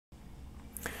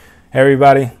Hey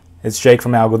everybody, it's Jake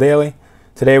from Algo Daily.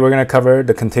 Today we're going to cover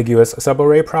the contiguous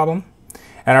subarray problem,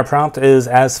 and our prompt is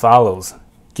as follows.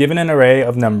 Given an array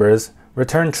of numbers,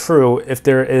 return true if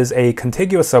there is a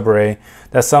contiguous subarray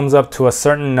that sums up to a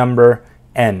certain number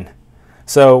n.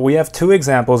 So we have two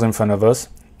examples in front of us.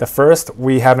 The first,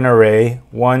 we have an array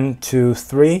 1, 2,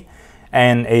 3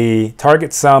 and a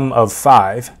target sum of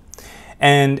 5.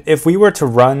 And if we were to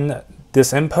run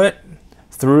this input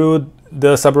through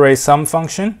the subarray sum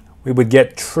function, we would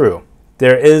get true.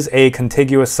 There is a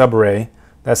contiguous subarray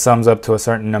that sums up to a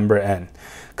certain number n.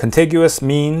 Contiguous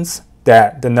means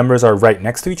that the numbers are right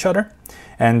next to each other.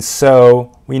 And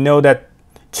so we know that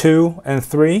 2 and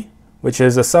 3, which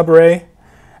is a subarray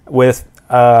with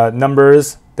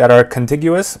numbers that are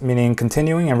contiguous, meaning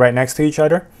continuing and right next to each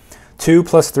other. 2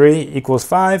 plus 3 equals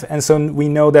 5, and so we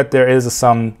know that there is a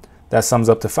sum that sums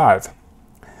up to 5.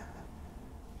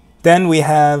 Then we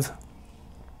have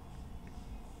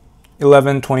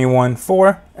 11, 21,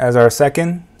 4 as our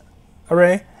second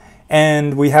array,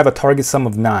 and we have a target sum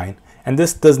of 9. And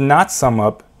this does not sum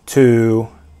up to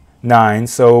 9,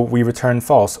 so we return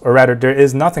false. Or rather, there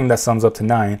is nothing that sums up to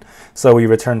 9, so we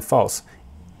return false.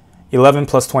 11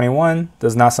 plus 21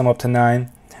 does not sum up to 9.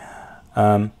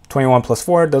 21 plus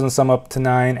 4 doesn't sum up to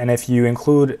 9. And if you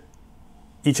include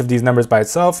each of these numbers by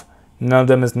itself, none of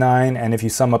them is 9. And if you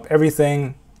sum up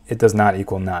everything, it does not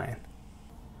equal 9.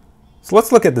 So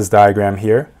let's look at this diagram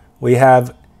here. We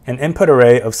have an input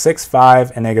array of 6,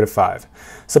 5, and -5.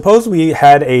 Suppose we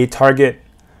had a target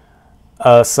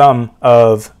sum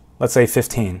of, let's say,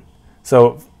 15.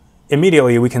 So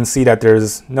immediately we can see that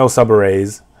there's no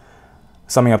subarrays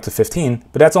summing up to 15,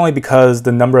 but that's only because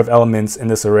the number of elements in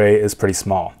this array is pretty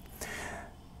small.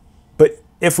 But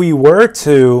if we were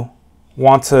to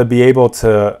want to be able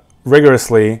to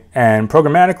rigorously and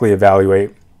programmatically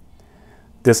evaluate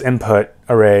this input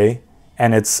array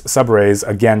and its subarrays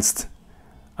against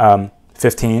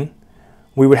 15,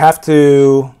 we would have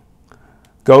to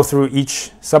go through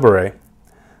each subarray.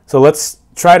 So let's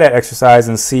try that exercise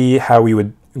and see how we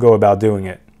would go about doing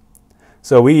it.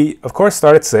 So we, of course,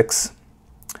 start at 6,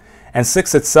 and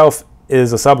 6 itself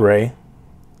is a subarray,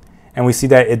 and we see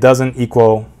that it doesn't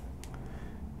equal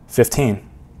 15.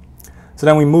 So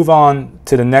then we move on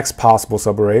to the next possible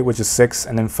subarray, which is 6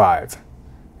 and then 5.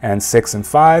 And 6 and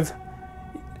 5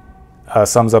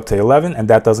 sums up to 11, and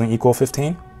that doesn't equal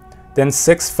 15. Then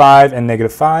 6, 5, and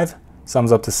 -5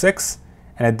 sums up to 6,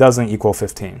 and it doesn't equal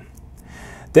 15.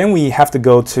 Then we have to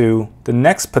go to the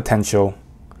next potential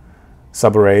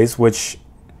subarrays, which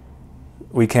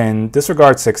we can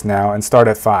disregard 6 now and start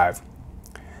at 5.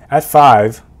 At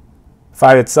 5,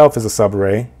 5 itself is a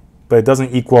subarray, but it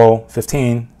doesn't equal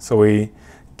 15, so we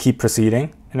keep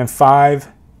proceeding. And then 5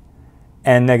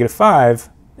 and -5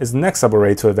 is the next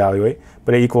subarray to evaluate,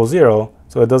 but it equals 0,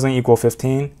 so it doesn't equal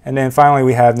 15. And then finally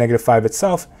we have -5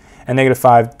 itself, and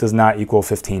 -5 does not equal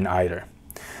 15 either.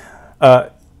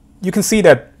 You can see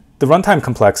that the runtime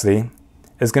complexity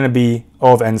is going to be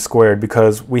O of n squared,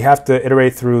 because we have to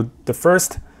iterate through the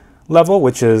first level,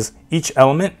 which is each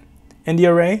element in the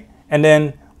array, and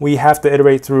then we have to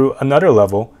iterate through another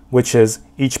level, which is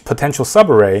each potential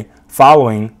subarray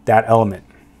following that element.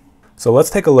 So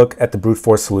let's take a look at the brute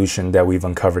force solution that we've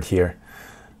uncovered here.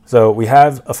 So we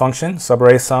have a function,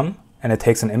 subarray sum, and it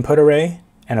takes an input array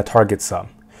and a target sum.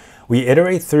 We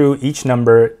iterate through each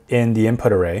number in the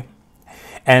input array,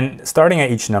 and starting at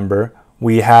each number,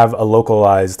 we have a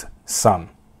localized sum.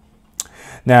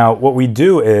 Now, what we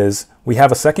do is we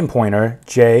have a second pointer,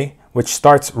 j, which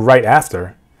starts right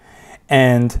after,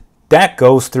 and that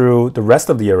goes through the rest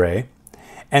of the array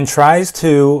and tries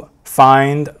to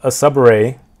find a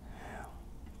subarray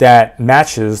that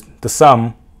matches the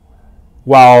sum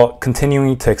while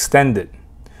continuing to extend it.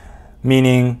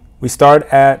 Meaning we start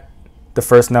at the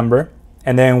first number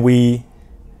and then we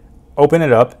open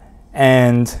it up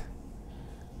and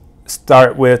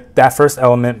start with that first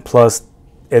element plus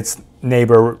its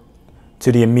neighbor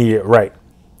to the immediate right.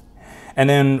 And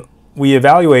then we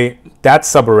evaluate that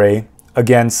subarray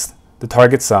against the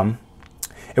target sum.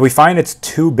 If we find it's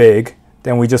too big,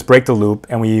 then we just break the loop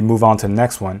and we move on to the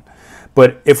next one.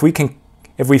 But if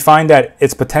we find that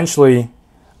it's potentially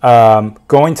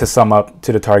going to sum up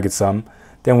to the target sum,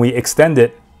 then we extend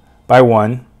it by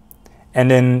 1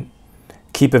 and then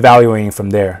keep evaluating from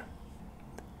there.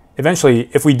 Eventually,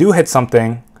 if we do hit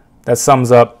something that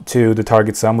sums up to the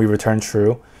target sum, we return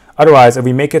true. Otherwise, if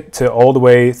we make it to all the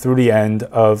way through the end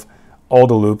of all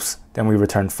the loops, then we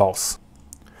return false.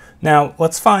 Now,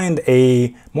 let's find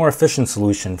a more efficient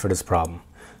solution for this problem.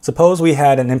 Suppose we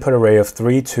had an input array of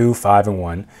 3, 2, 5, and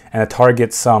 1, and a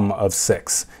target sum of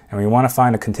 6. And we want to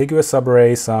find a contiguous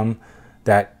subarray sum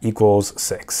that equals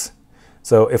 6.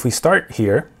 So if we start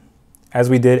here, as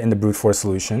we did in the brute force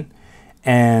solution,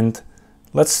 and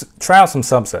let's try out some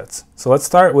subsets. So let's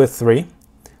start with 3,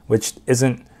 which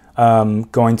isn't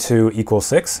going to equal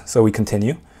 6, so we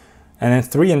continue. And then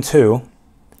 3 and 2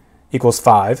 equals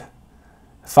 5.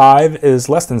 5 is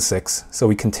less than 6, so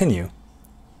we continue.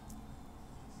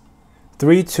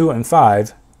 3, 2, and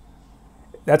 5,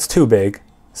 that's too big,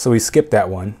 so we skip that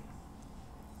one.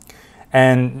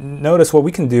 And notice what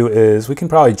we can do is we can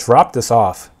probably drop this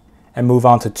off and move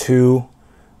on to 2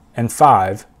 and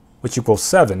 5, which equals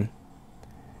 7.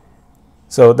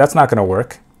 So that's not going to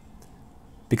work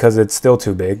because it's still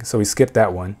too big, so we skip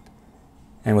that one.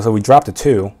 And so we drop to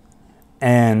 2.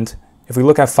 And if we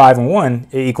look at 5 and 1,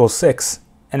 it equals 6,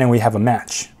 and then we have a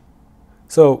match.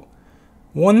 So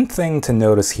one thing to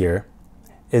notice here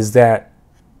is that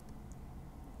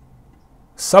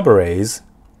subarrays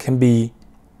can be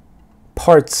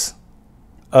parts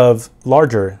of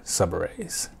larger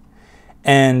subarrays.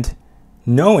 And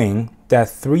knowing that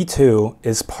 3, 2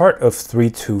 is part of 3,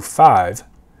 2, 5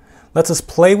 lets us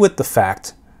play with the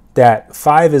fact that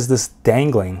 5 is this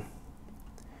dangling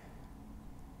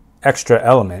extra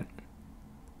element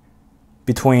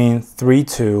between 3,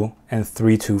 2 and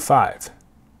 3, 2, 5.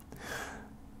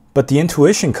 But the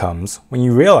intuition comes when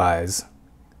you realize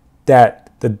that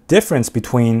the difference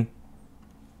between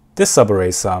this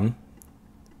subarray sum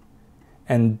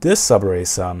and this subarray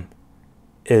sum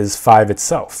is 5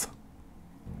 itself.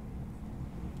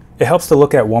 It helps to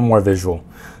look at one more visual.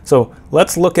 So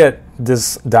let's look at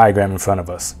this diagram in front of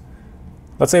us.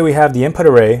 Let's say we have the input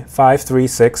array 5, 3,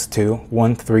 6, 2,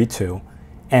 1, 3, 2,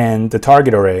 and the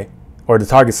target array, or the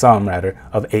target sum rather,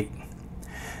 of 8.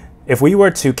 If we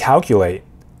were to calculate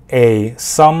a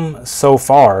sum so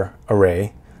far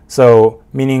array, so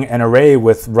meaning an array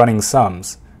with running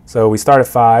sums, so we start at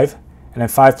 5, and then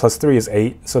 5 plus 3 is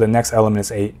 8, so the next element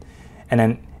is 8, and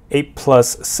then 8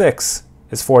 plus 6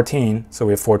 is 14, so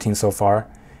we have 14 so far,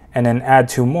 and then add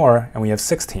 2 more, and we have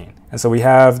 16. And so we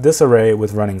have this array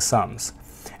with running sums.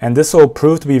 And this will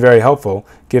prove to be very helpful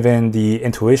given the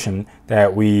intuition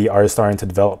that we are starting to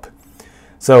develop.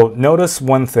 So notice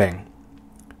one thing.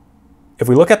 If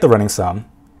we look at the running sum,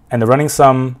 and the running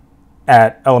sum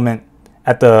at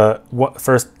the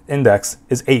first index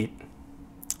is 8,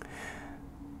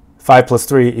 5 plus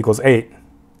 3 equals 8,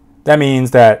 that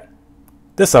means that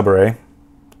this subarray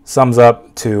sums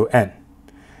up to n.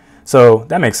 So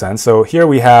that makes sense. So here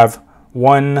we have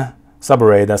one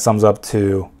subarray that sums up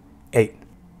to 8.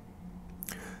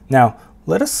 Now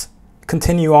let us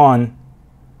continue on,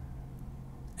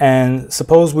 and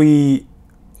suppose we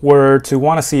were to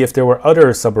want to see if there were other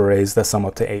subarrays that sum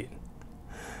up to 8.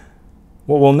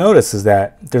 What we'll notice is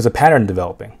that there's a pattern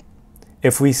developing.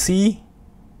 If we see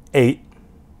 8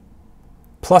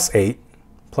 plus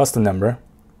the number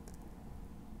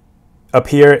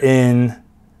appear in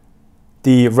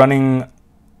the running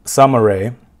sum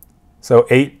array, so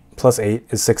 8 plus 8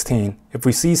 is 16. If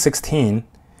we see 16,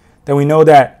 then we know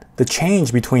that the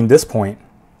change between this point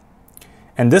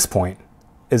and this point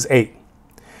is 8.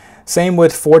 Same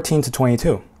with 14 to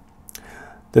 22.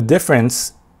 The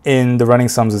difference in the running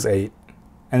sums is 8.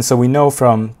 And so we know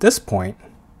from this point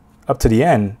up to the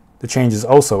end, the change is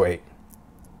also 8.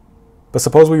 But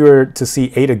suppose we were to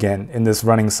see 8 again in this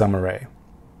running sum array.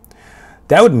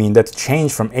 That would mean that the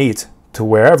change from 8 to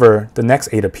wherever the next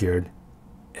 8 appeared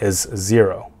is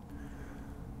 0.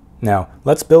 Now,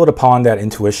 let's build upon that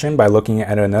intuition by looking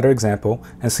at another example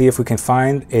and see if we can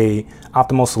find an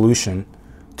optimal solution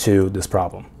to this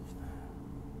problem.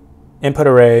 Input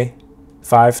array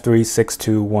 5, 3, 6,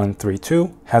 2, 1, 3,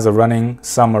 2 has a running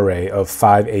sum array of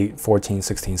 5, 8, 14,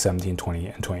 16, 17, 20,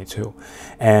 and 22.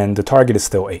 And the target is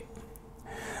still 8.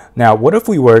 Now, what if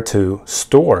we were to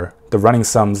store the running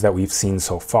sums that we've seen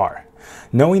so far?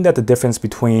 Knowing that the difference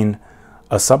between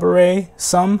a subarray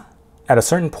sum at a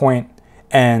certain point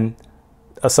and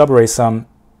a subarray sum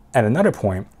at another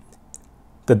point,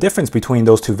 the difference between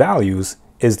those two values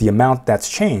is the amount that's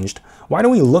changed. Why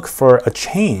don't we look for a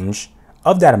change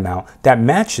of that amount that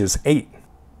matches 8?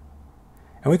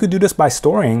 And we could do this by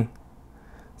storing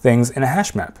things in a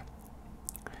hash map.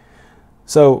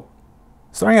 So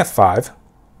starting at 5,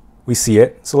 we see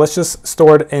it. So let's just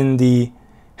store it in the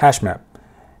hash map.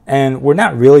 And we're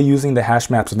not really using the hash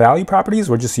map's value properties.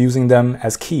 We're just using them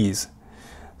as keys.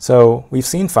 So we've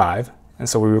seen 5, and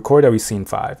so we record that we've seen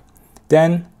 5.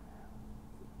 Then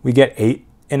we get 8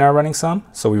 in our running sum,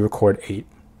 so we record 8.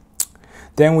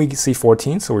 Then we see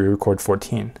 14, so we record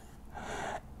 14.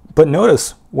 But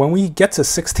notice, when we get to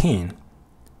 16,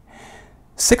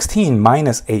 16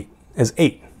 minus 8 is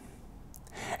 8.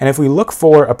 And if we look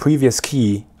for a previous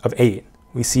key of 8,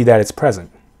 we see that it's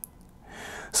present.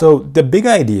 So the big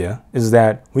idea is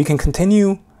that we can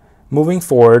continue moving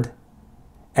forward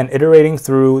and iterating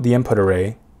through the input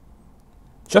array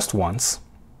just once.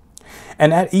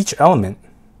 And at each element,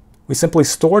 we simply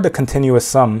store the continuous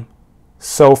sum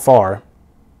so far.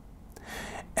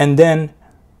 And then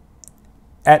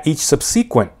at each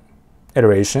subsequent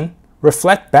iteration,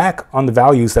 reflect back on the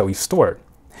values that we've stored.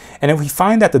 And if we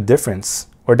find that the difference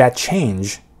or that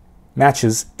change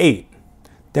matches 8,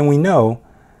 then we know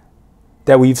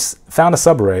that we've found a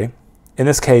subarray. In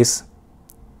this case,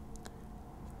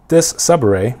 this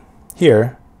subarray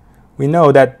here, we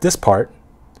know that this part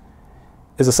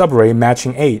is a subarray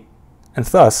matching 8, and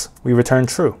thus we return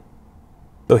true.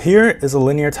 So here is a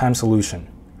linear time solution.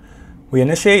 We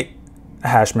initiate a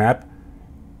hash map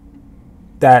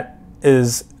that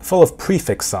is full of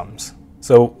prefix sums.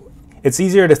 So it's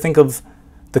easier to think of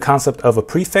the concept of a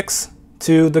prefix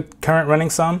to the current running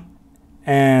sum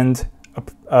and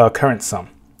a current sum.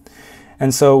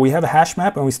 And so we have a hash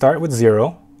map and we start with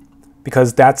 0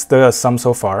 because that's the sum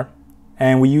so far.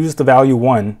 And we use the value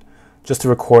 1 just to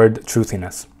record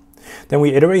truthiness. Then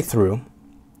we iterate through.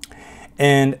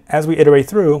 And as we iterate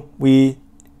through, we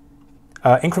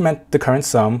increment the current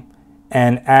sum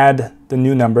and add the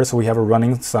new number, so we have a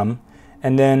running sum.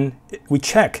 And then we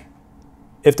check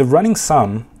if the running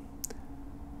sum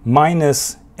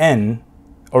minus n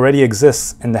already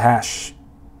exists in the hash.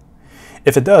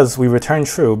 If it does, we return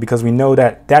true because we know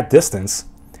that that distance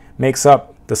makes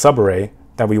up the subarray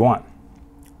that we want.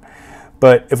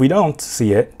 But if we don't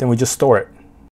see it, then we just store it.